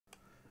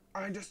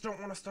I just don't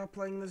want to stop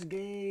playing this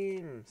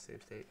game.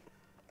 Save state.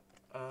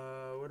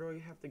 Where do I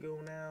have to go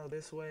now?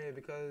 This way,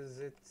 because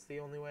it's the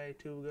only way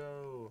to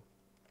go.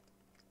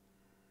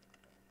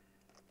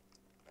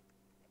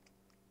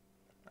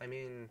 I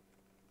mean,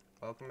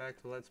 welcome back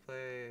to Let's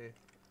Play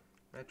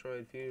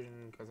Metroid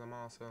Fusion, because I'm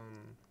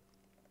awesome.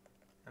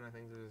 And I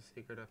think there's a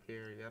secret up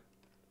here, yep.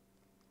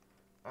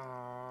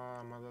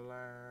 Ah,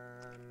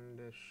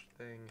 motherlandish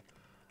thing.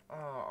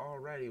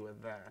 Already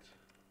with that.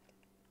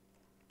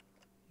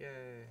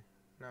 Yay.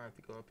 Now I have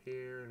to go up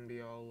here and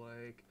be all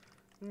like,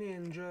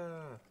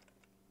 ninja!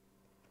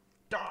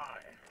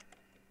 Die!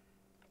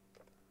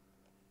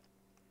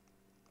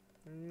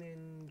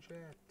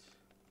 Ninjet.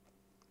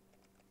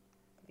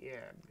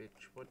 Yeah,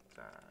 bitch, what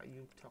are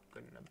you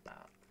talking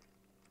about?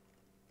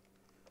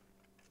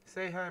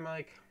 Say hi,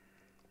 Mike.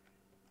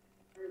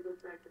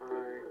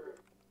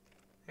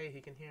 Hey,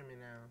 he can hear me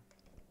now.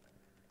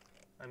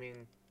 I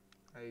mean,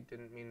 I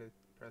didn't mean to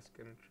press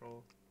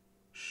control.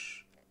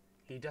 Shh!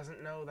 He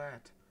doesn't know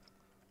that.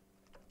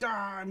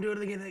 Ah, I'm doing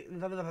it again.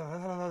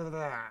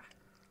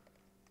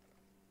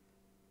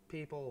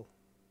 People.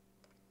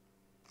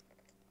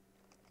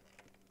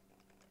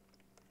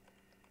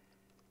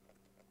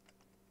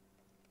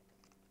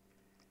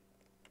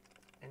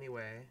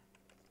 Anyway,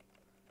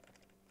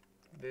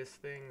 this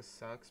thing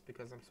sucks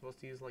because I'm supposed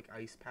to use like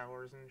ice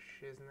powers and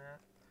shiznat,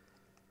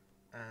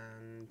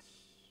 and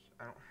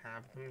I don't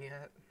have them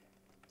yet.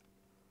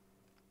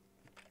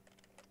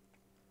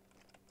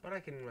 But I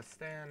can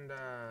withstand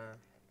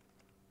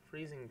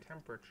freezing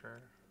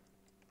temperature.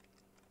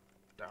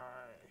 Die.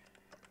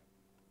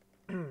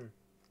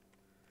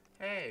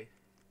 Hey,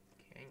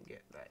 can't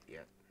get that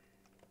yet.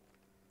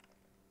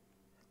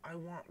 I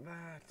want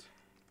that.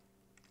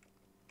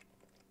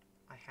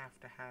 I have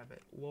to have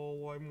it.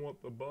 Lol, I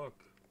want the buck.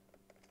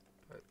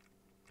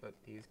 But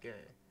he's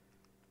gay.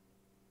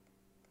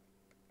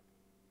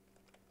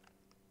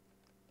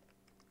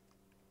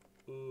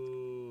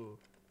 Ooh.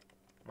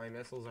 My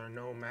missiles are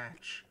no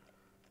match.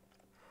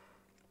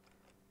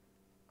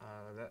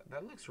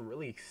 That looks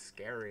really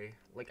scary.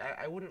 Like,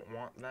 I wouldn't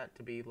want that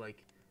to be,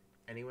 like,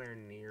 anywhere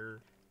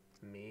near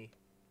me.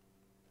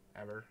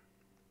 Ever.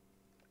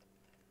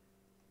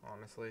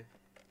 Honestly.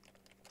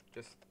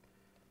 Just...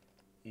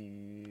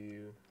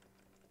 Ew.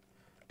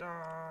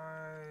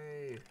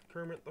 Die!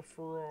 Kermit the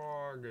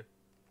Frog!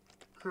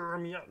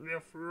 Kermit the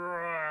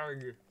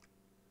Frog!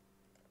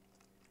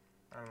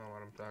 I don't know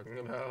what I'm talking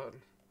about.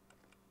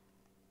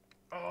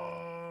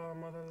 Oh,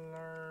 mother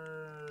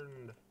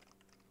learned.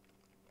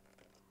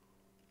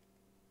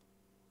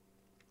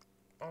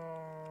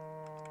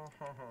 Oh,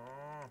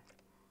 haha.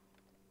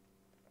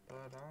 But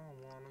I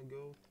don't want to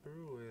go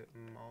through it,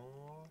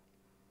 more.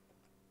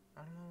 I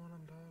don't know what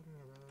I'm talking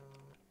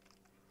about.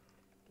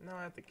 Now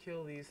I have to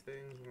kill these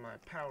things with my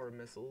power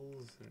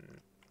missiles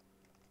and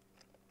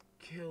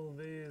kill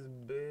these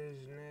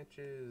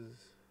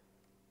bitches.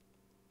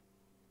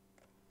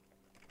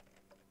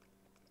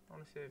 I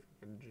want to see if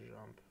I can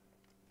jump.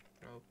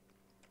 Nope.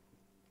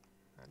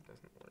 That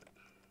doesn't work.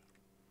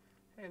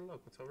 Hey,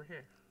 look, what's over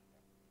here?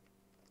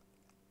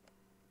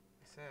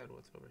 I said,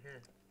 what's over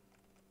here?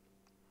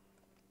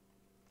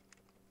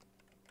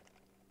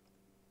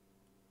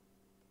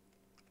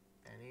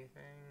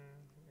 Anything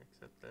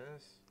except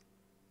this?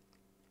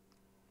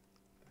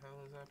 What the hell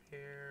is up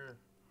here?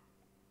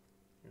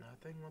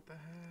 Nothing, what the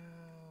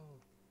hell?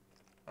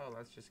 Oh,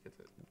 let's just get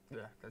to...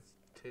 Yeah, that's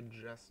to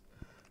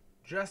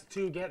just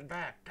to get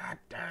back. God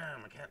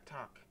damn, I can't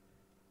talk.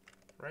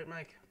 Right,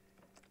 Mike?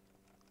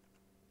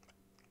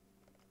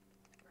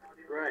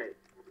 Right.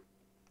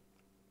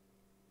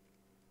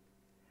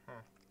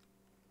 Huh.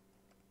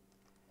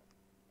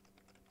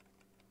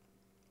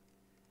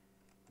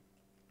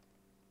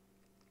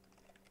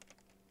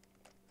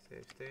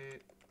 Save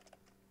state.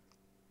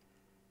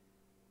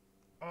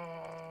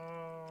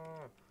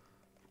 Oh!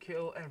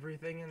 Kill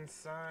everything in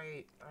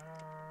sight.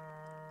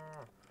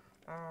 Ah!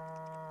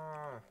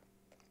 Ah!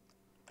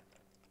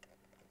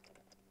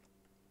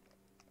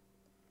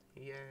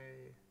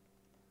 Yay.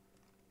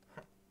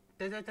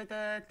 Da da da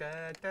da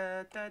da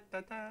da da da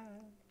da.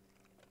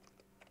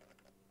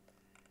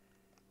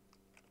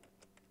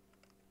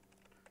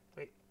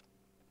 Wait,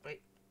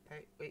 wait,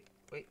 hey,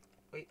 wait.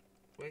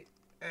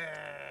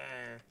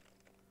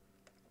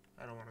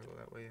 I don't want to go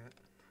that way yet.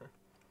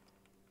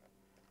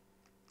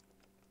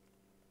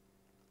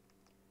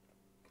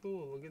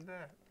 Cool, look at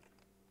that.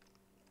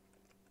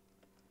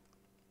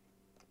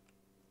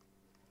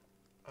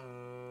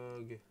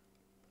 Ugh.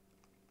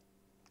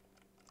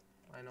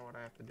 I know what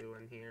I have to do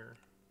in here.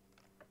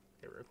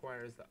 It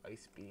requires the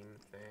ice beam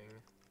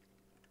thing.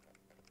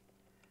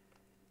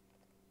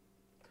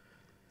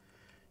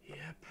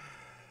 Yep.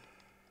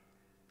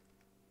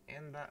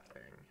 And that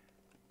thing.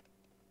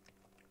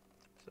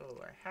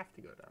 So I have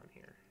to go down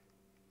here.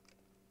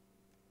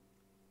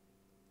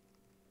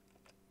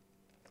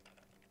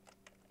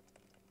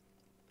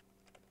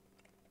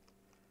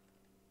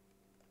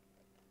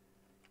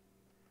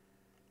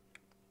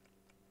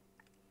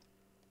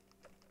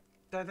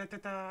 Da da da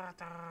da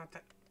da da.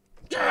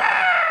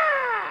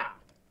 Yeah!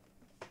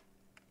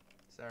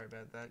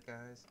 Sorry about that,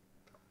 guys.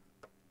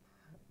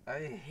 I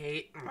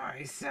hate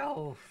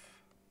myself.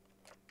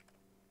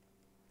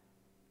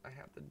 I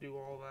have to do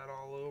all that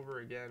all over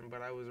again,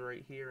 but I was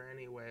right here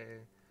anyway.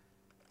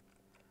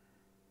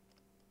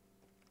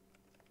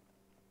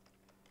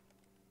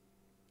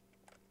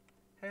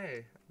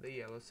 Hey, the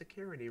yellow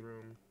security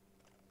room.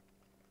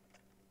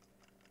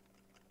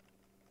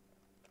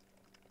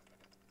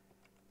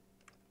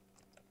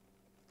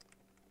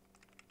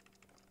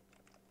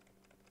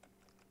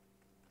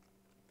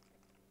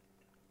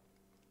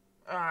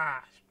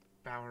 Ah,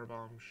 power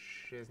bomb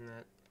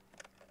shiznit.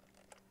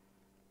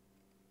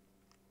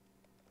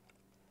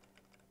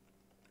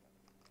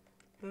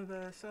 The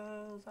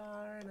vessels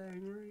are an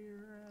angry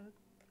red.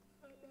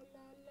 La la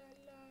la la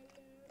la,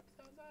 lips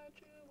as I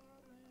chew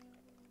on them.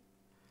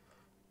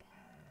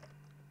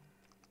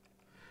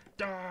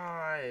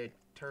 Die,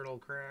 turtle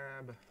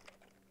crab.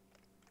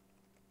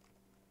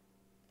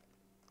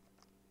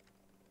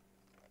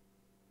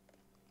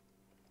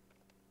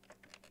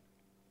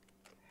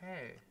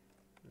 Hey,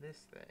 this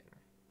thing.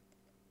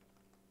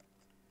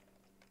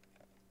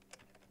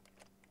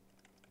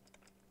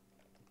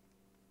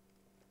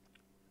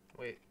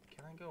 Wait,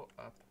 can I go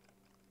up?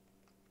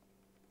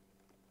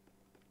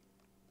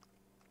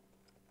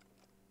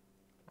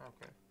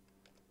 Okay.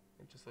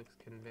 It just looks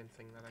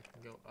convincing that I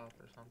can go up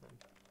or something.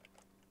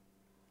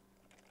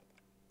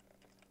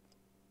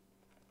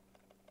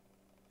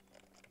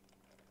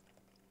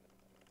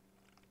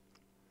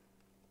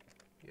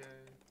 Yay.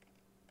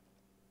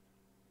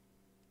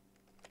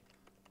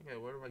 Okay,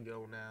 where do I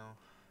go now?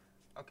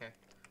 Okay.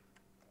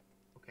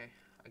 Okay,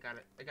 I got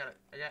it. I got it.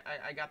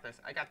 I got this.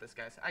 I got this,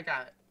 guys. I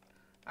got it.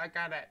 I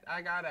got it.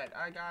 I got it.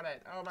 I got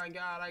it. Oh my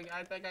god,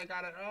 I think I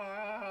got it.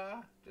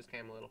 Ah, just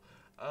came a little.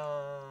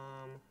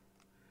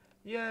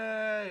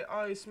 Yay!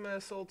 Ice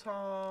missile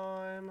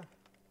time!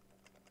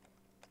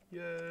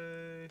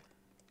 Yay!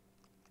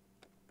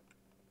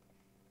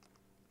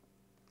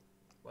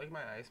 Like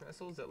my ice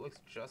missiles, it looks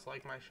just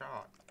like my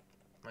shot.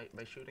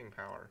 My shooting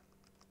power.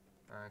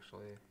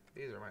 Actually,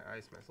 these are my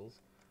ice missiles.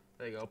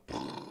 There you go.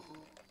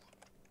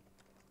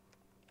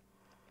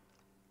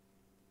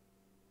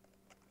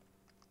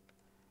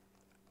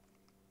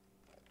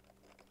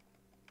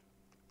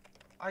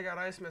 I got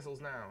ice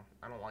missiles now.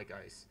 I don't like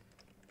ice.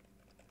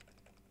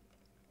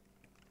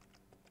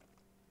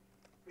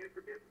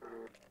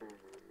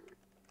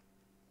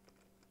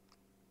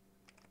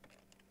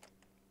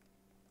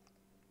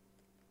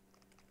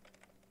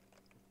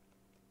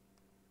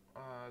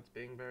 It's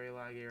being very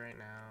laggy right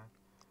now.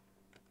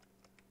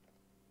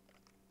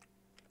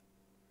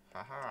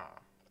 Haha.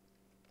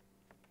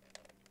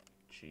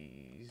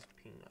 Cheese,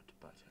 peanut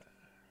butter.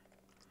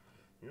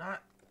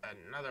 Not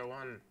another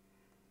one.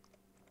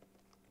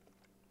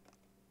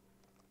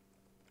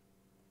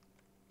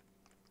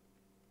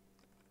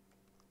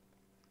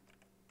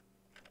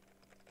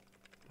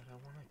 But I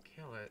want to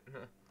kill it.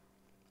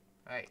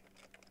 Hey.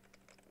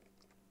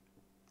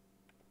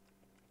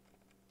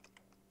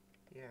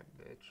 Yeah,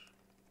 bitch.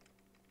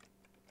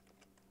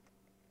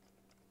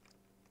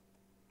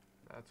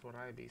 That's what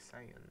I be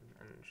saying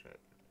and shit.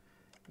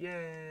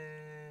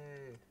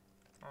 Yay!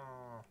 Aw.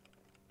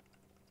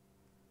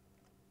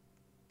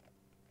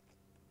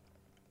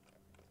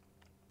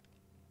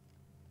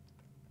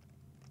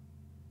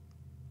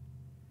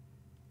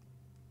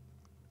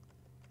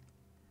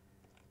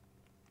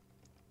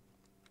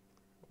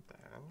 What the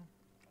hell?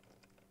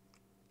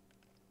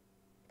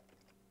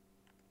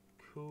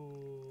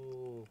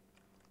 Cool.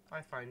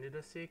 I find it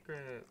a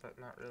secret, but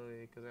not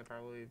really, because I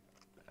probably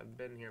have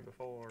been here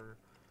before.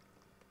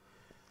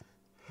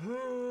 What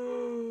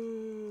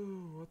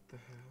the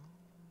hell?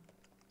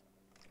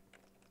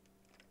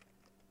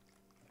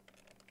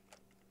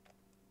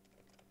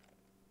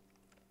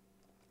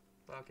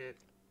 Fuck it.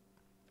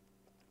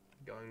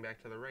 Going back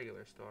to the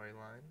regular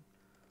storyline.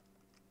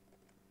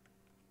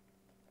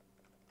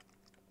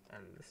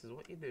 And this is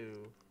what you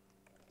do.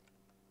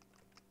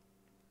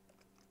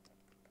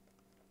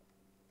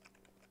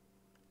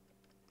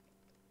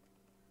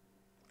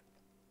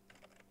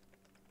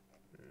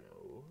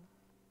 No.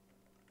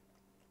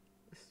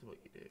 This is what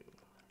you do.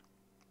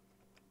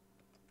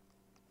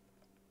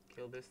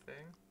 Kill this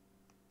thing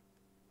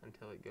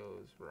until it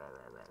goes rah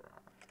rah rah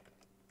rah.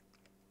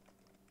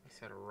 I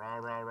said rah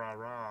rah rah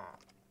rah.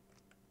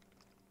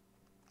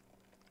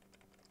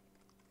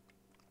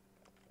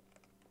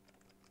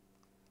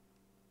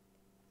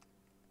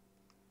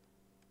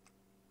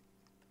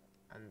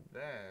 And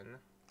then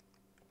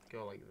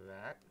go like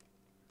that,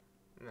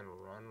 and then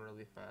run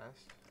really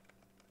fast.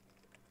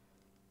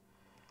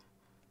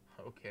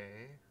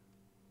 Okay.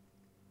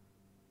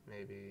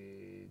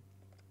 Maybe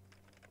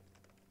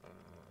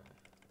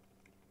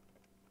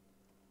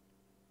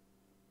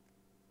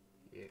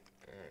yeah.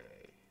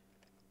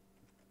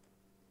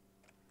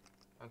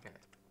 Okay.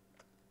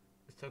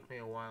 This took me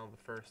a while the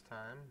first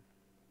time.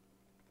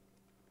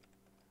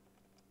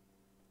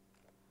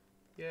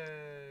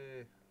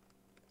 Yay!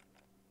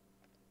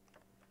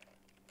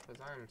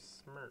 Because I'm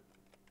smart.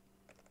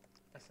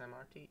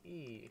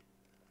 SMRTE.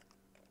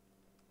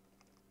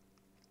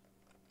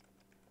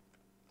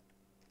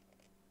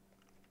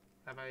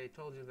 Have I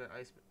told you that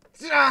ice...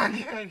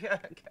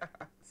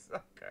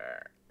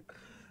 Sucker.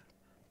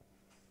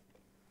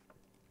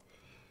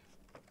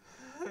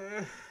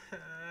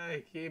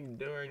 I keep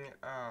doing it.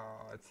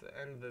 Oh, it's the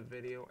end of the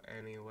video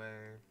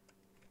anyway.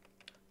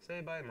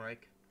 Say bye,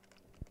 Mike.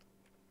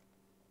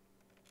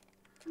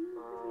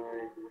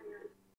 Bye.